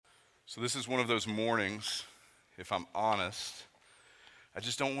So this is one of those mornings, if I'm honest, I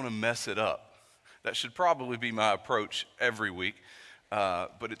just don't want to mess it up. That should probably be my approach every week,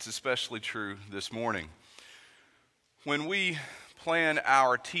 but it's especially true this morning. When we plan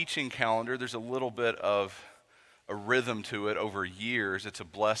our teaching calendar, there's a little bit of a rhythm to it over years. It's a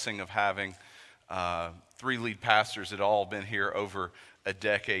blessing of having three lead pastors that all been here over a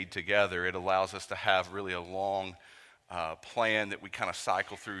decade together. It allows us to have really a long plan that we kind of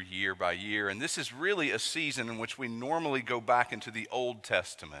cycle through year by year. And this is really a season in which we normally go back into the Old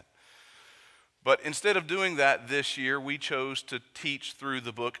Testament. But instead of doing that this year, we chose to teach through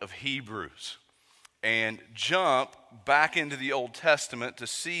the book of Hebrews and jump back into the Old Testament to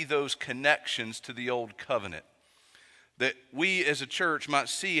see those connections to the Old Covenant. That we as a church might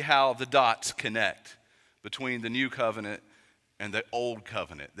see how the dots connect between the New Covenant and the Old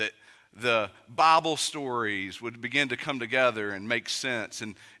Covenant. That the Bible stories would begin to come together and make sense.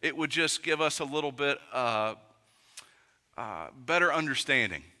 And it would just give us a little bit better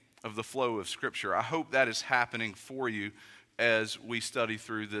understanding of the flow of Scripture. I hope that is happening for you as we study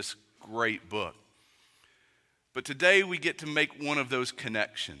through this great book. But today we get to make one of those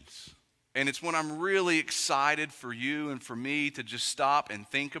connections. And it's one I'm really excited for you and for me to just stop and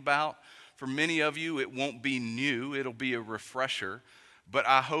think about. For many of you, it won't be new. It'll be a refresher. But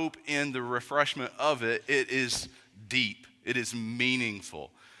I hope in the refreshment of it, it is deep. It is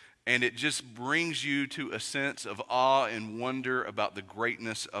meaningful. And it just brings you to a sense of awe and wonder about the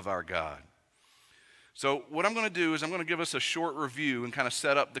greatness of our God. So what I'm going to do is I'm going to give us a short review and kind of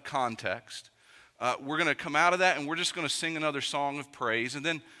set up the context. We're going to come out of that and we're just going to sing another song of praise. And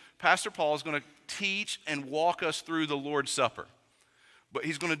then Pastor Paul is going to teach and walk us through the Lord's Supper. But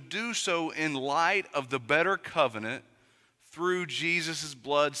he's going to do so in light of the better covenant through Jesus'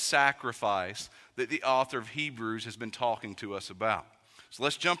 blood sacrifice that the author of Hebrews has been talking to us about. So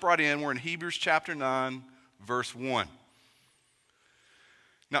let's jump right in. We're in Hebrews chapter 9, verse 1.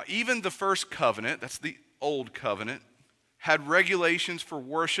 Now, even the first covenant, that's the old covenant, had regulations for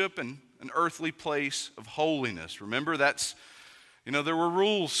worship and an earthly place of holiness. Remember, there were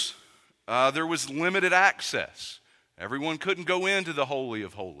rules. There was limited access. Everyone couldn't go into the Holy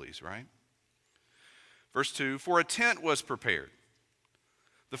of Holies, right? Verse 2, for a tent was prepared.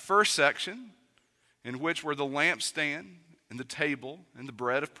 The first section, in which were the lampstand and the table and the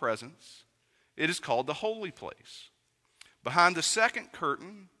bread of presence, it is called the holy place. Behind the second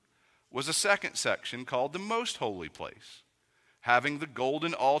curtain was a second section called the most holy place, having the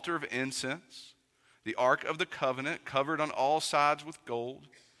golden altar of incense, the ark of the covenant covered on all sides with gold,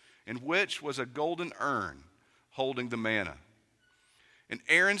 in which was a golden urn holding the manna, and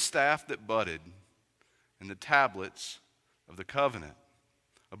Aaron's staff that budded, and the tablets of the covenant.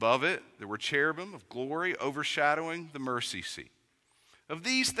 Above it, there were cherubim of glory overshadowing the mercy seat. Of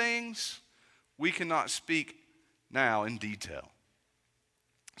these things, we cannot speak now in detail.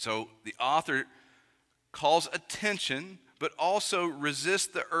 So the author calls attention, but also resists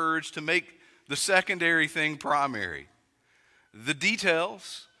the urge to make the secondary thing primary. The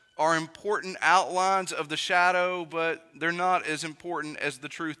details are important outlines of the shadow, but they're not as important as the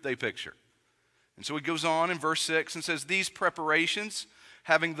truth they picture. And so he goes on in verse 6 and says, these preparations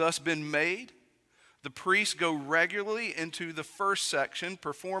having thus been made, the priests go regularly into the first section,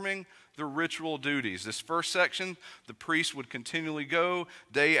 performing the ritual duties. This first section, the priests would continually go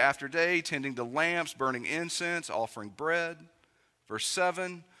day after day, tending the lamps, burning incense, offering bread. Verse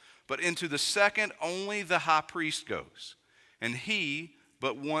 7, but into the second only the high priest goes, and he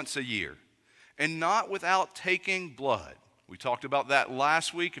but once a year, and not without taking blood. We talked about that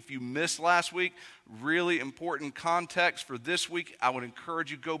last week. If you missed last week, really important context for this week. I would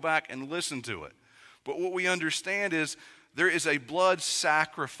encourage you to go back and listen to it. But what we understand is there is a blood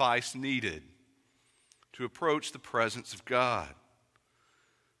sacrifice needed to approach the presence of God.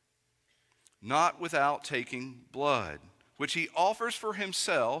 Not without taking blood, which he offers for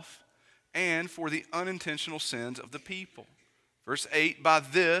himself and for the unintentional sins of the people. Verse 8, by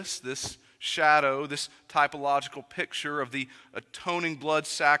this shadow, this typological picture of the atoning blood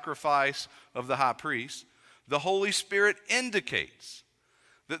sacrifice of the high priest, the Holy Spirit indicates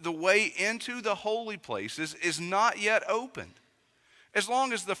that the way into the holy places is not yet opened, as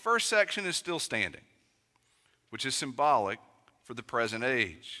long as the first section is still standing, which is symbolic for the present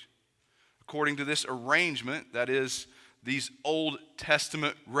age. According to this arrangement, that is, these Old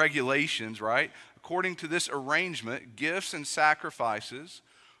Testament regulations, right? According to this arrangement, gifts and sacrifices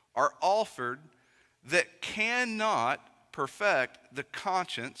are offered that cannot perfect the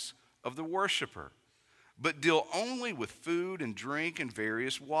conscience of the worshiper, but deal only with food and drink and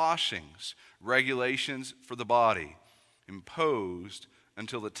various washings, regulations for the body, imposed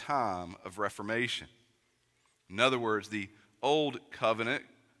until the time of Reformation. In other words, the old covenant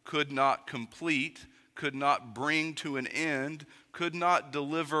could not complete, could not bring to an end, could not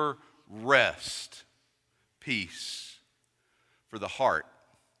deliver rest, peace for the heart,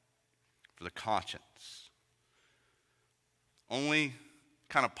 for the conscience. Only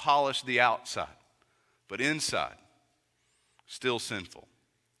kind of polish the outside, but inside, still sinful,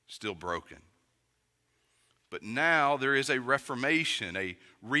 still broken. But now there is a reformation, a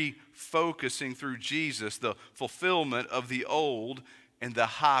refocusing through Jesus, the fulfillment of the old and the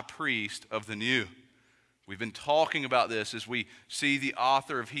high priest of the new. We've been talking about this as we see the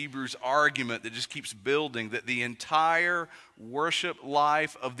author of Hebrews' argument that just keeps building, that the entire worship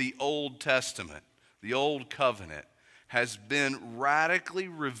life of the Old Testament, the Old Covenant, has been radically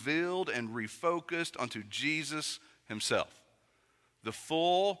revealed and refocused onto Jesus himself. The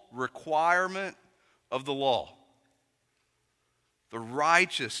full requirement of the law, the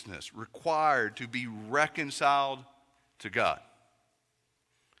righteousness required to be reconciled to God,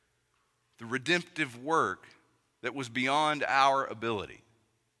 the redemptive work that was beyond our ability,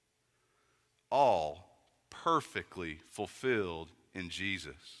 all perfectly fulfilled in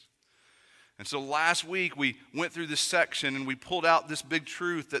Jesus. And so last week we went through this section and we pulled out this big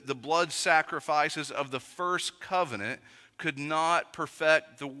truth that the blood sacrifices of the first covenant could not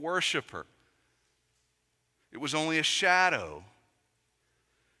perfect the worshiper. It was only a shadow.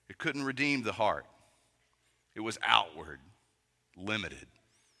 It couldn't redeem the heart. It was outward, limited.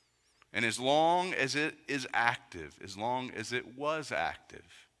 And as long as it is active, as long as it was active,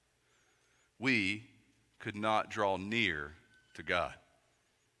 we could not draw near to God.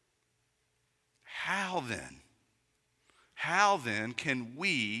 How then can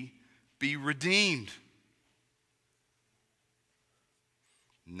we be redeemed?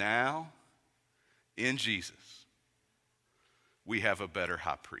 Now, in Jesus, we have a better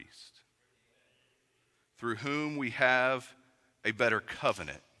high priest, through whom we have a better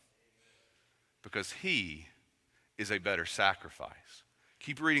covenant, because he is a better sacrifice.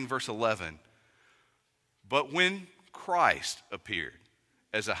 Keep reading verse 11. But when Christ appeared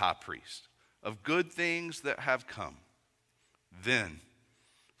as a high priest of good things that have come, then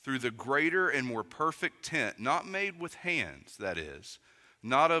through the greater and more perfect tent, not made with hands, that is,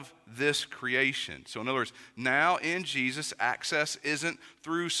 not of this creation. So in other words, now in Jesus, access isn't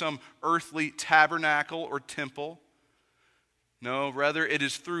through some earthly tabernacle or temple. No, rather it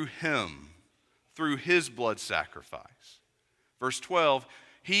is through him, through his blood sacrifice. Verse 12,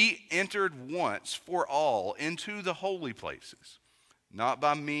 he entered once for all into the holy places, not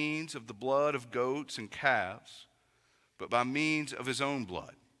by means of the blood of goats and calves, but by means of his own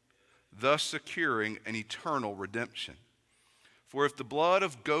blood, thus securing an eternal redemption. For if the blood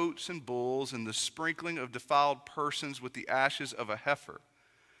of goats and bulls and the sprinkling of defiled persons with the ashes of a heifer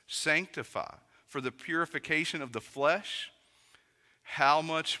sanctify for the purification of the flesh, how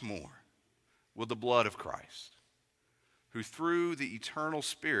much more will the blood of Christ, who through the eternal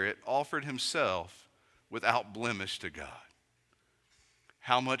Spirit offered himself without blemish to God,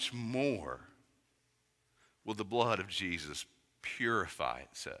 how much more will the blood of Jesus purify, it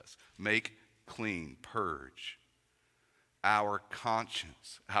says, make clean, purge our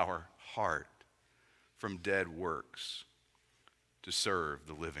conscience, our heart from dead works to serve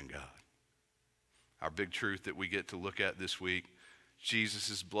the living God. Our big truth that we get to look at this week,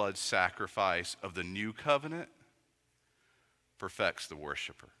 Jesus' blood sacrifice of the new covenant perfects the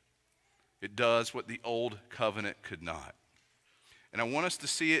worshiper. It does what the old covenant could not. And I want us to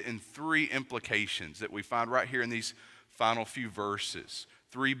see it in three implications that we find right here in these final few verses.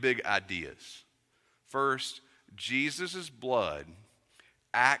 Three big ideas. First, Jesus' blood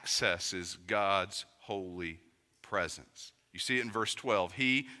accesses God's holy presence. You see it in verse 12.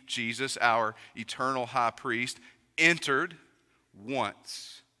 He, Jesus, our eternal high priest, entered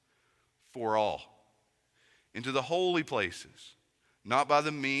once for all into the holy places, not by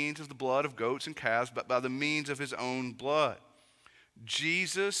the means of the blood of goats and calves, but by the means of his own blood.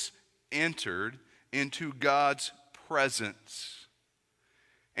 Jesus entered into God's presence,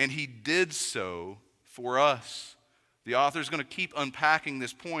 and he did so for us. The author is going to keep unpacking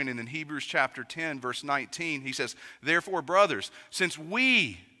this point, and in Hebrews chapter 10, verse 19, he says, therefore, brothers, since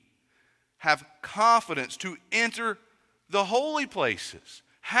we have confidence to enter the holy places.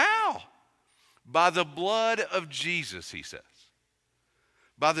 How? By the blood of Jesus, he says.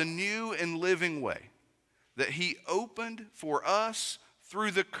 By the new and living way that he opened for us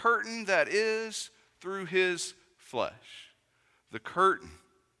through the curtain that is through his flesh. The curtain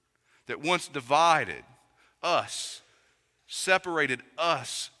that once divided us, separated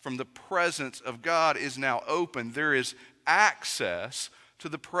us from the presence of God, is now open. There is access to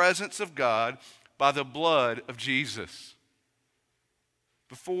the presence of God by the blood of Jesus.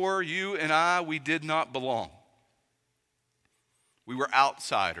 Before you and I, we did not belong. We were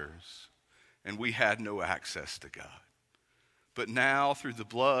outsiders, and we had no access to God. But now, through the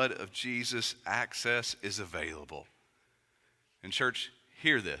blood of Jesus, access is available. And church,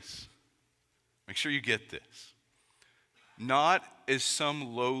 hear this. Make sure you get this. Not as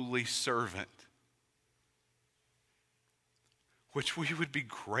some lowly servant, which we would be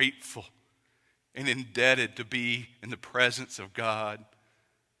grateful and indebted to be in the presence of God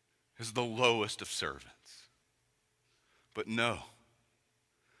as the lowest of servants. But no,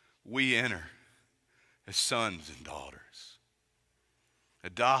 we enter as sons and daughters,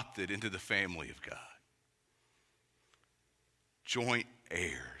 adopted into the family of God, joint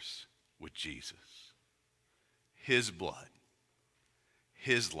heirs with Jesus. His blood,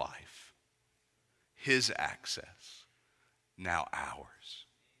 his life, his access, now ours.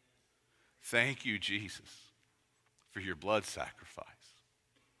 Thank you, Jesus, for your blood sacrifice.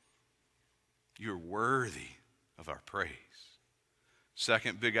 You're worthy of our praise.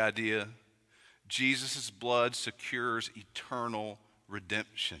 Second big idea, Jesus' blood secures eternal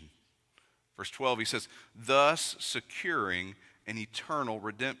redemption. Verse 12, he says, thus securing an eternal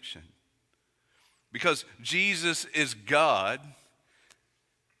redemption. Because Jesus is God,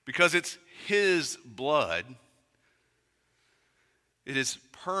 because it's his blood, it is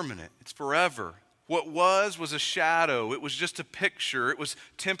permanent. It's forever. What was a shadow. It was just a picture. It was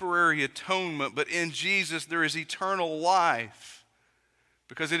temporary atonement. But in Jesus, there is eternal life.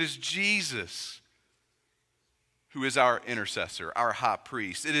 Because it is Jesus who is our intercessor, our high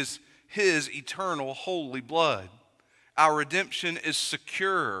priest. It is his eternal holy blood. Our redemption is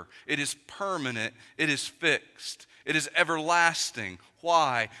secure. It is permanent. It is fixed. It is everlasting.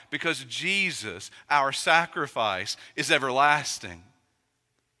 Why? Because Jesus, our sacrifice, is everlasting.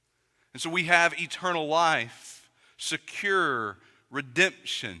 And so we have eternal life, secure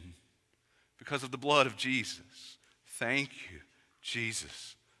redemption because of the blood of Jesus. Thank you,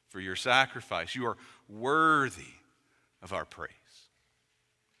 Jesus, for your sacrifice. You are worthy of our praise.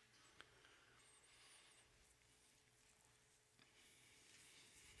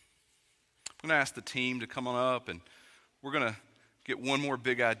 I'm going to ask the team to come on up, and we're going to get one more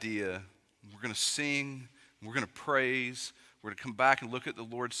big idea. We're going to sing, we're going to praise, we're going to come back and look at the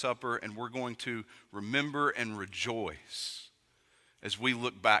Lord's Supper, and we're going to remember and rejoice as we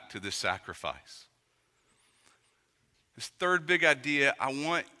look back to this sacrifice. This third big idea, I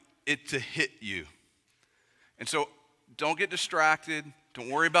want it to hit you. And so don't get distracted. Don't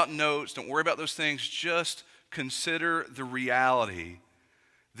worry about notes. Don't worry about those things. Just consider the reality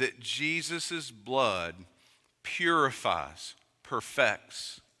that Jesus' blood purifies,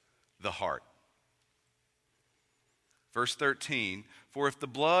 perfects the heart. Verse 13, for if the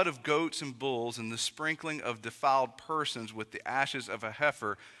blood of goats and bulls and the sprinkling of defiled persons with the ashes of a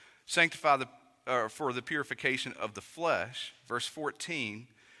heifer sanctify for the purification of the flesh, verse 14,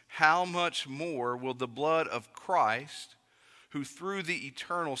 how much more will the blood of Christ, who through the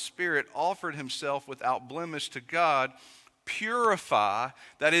eternal Spirit offered himself without blemish to God, purify,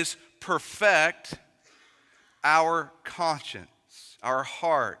 that is, perfect our conscience, our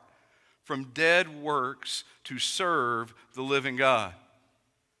heart, from dead works to serve the living God.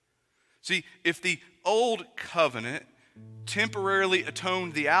 See, if the old covenant temporarily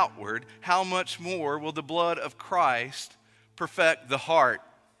atoned the outward, how much more will the blood of Christ perfect the heart?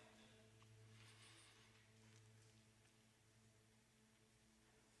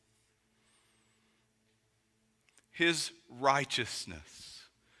 His righteousness,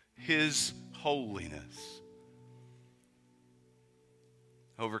 his holiness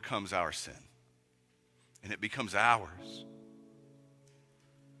overcomes our sin, and it becomes ours.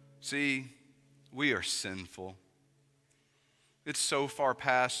 See, we are sinful. It's so far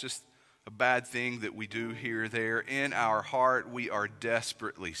past just a bad thing that we do here or there. In our heart, we are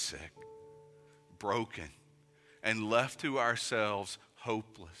desperately sick, broken, and left to ourselves,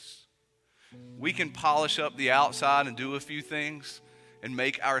 hopeless. We can polish up the outside and do a few things and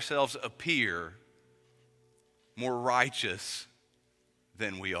make ourselves appear more righteous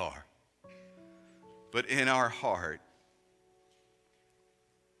than we are. But in our heart,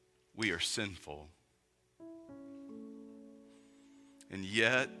 we are sinful. And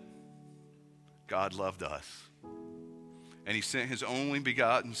yet, God loved us. And he sent his only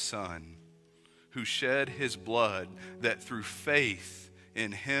begotten Son, who shed his blood, that through faith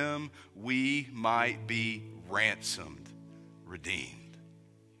in him we might be ransomed, redeemed.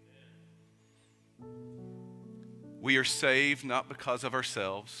 We are saved not because of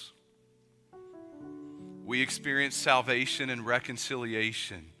ourselves. We experience salvation and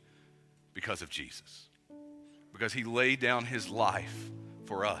reconciliation because of Jesus. Because he laid down his life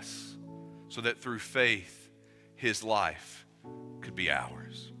for us so that through faith, his life could be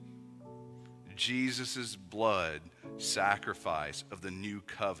ours. Jesus' blood sacrifice of the new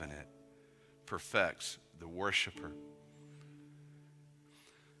covenant perfects the worshiper.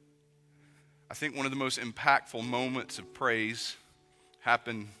 I think one of the most impactful moments of praise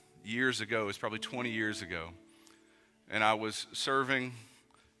happened years ago. It was probably 20 years ago. And I was serving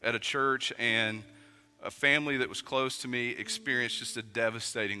at a church, and a family that was close to me experienced just a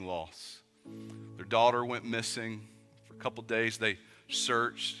devastating loss. Their daughter went missing. For a couple days, they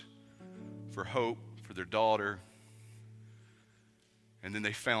searched for hope for their daughter, and then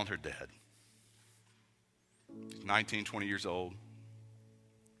they found her dead. 19, 20 years old.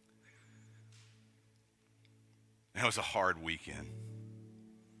 And it was a hard weekend.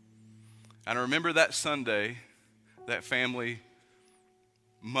 And I remember that Sunday, that family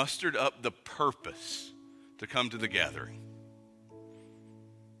mustered up the purpose to come to the gathering,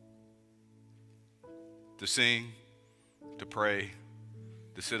 to sing, to pray,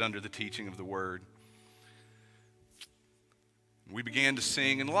 to sit under the teaching of the word. We began to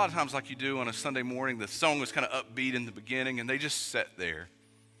sing, and a lot of times, like you do on a Sunday morning, the song was kind of upbeat in the beginning, and they just sat there.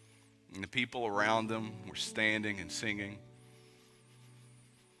 And the people around them were standing and singing.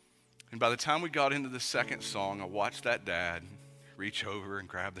 And by the time we got into the second song, I watched that dad reach over and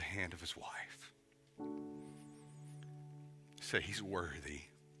grab the hand of his wife. Say, he's worthy.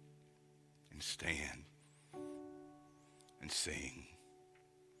 And stand and sing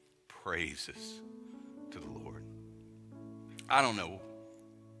praises to the Lord. I don't know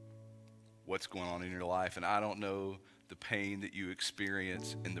what's going on in your life, and I don't know the pain that you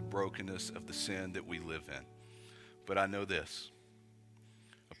experience and the brokenness of the sin that we live in. But I know this.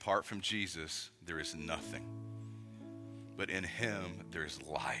 Apart from Jesus, there is nothing. But in him, there is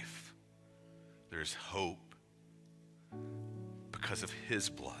life. There is hope because of his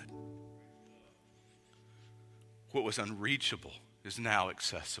blood. What was unreachable is now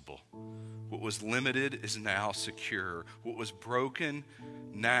accessible. What was limited is now secure. What was broken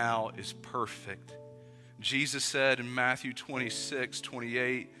now is perfect. Jesus said in Matthew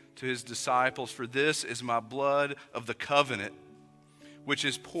 26:28 to his disciples, "For this is my blood of the covenant, which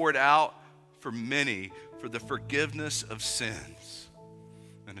is poured out for many for the forgiveness of sins."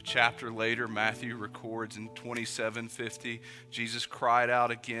 And a chapter later, Matthew records in 27:50, Jesus cried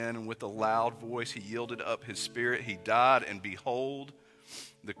out again, and with a loud voice, he yielded up his spirit. He died, and behold,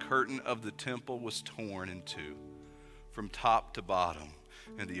 the curtain of the temple was torn in two, from top to bottom,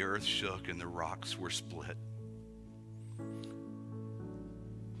 and the earth shook, and the rocks were split.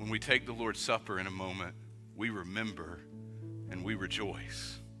 When we take the Lord's Supper in a moment, we remember and we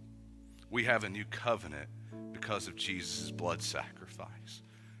rejoice. We have a new covenant because of Jesus' blood sacrifice.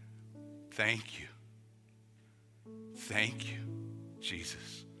 Thank you. Thank you,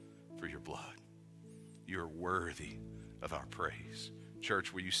 Jesus, for your blood. You're worthy of our praise.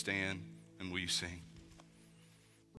 Church, will you stand and will you sing?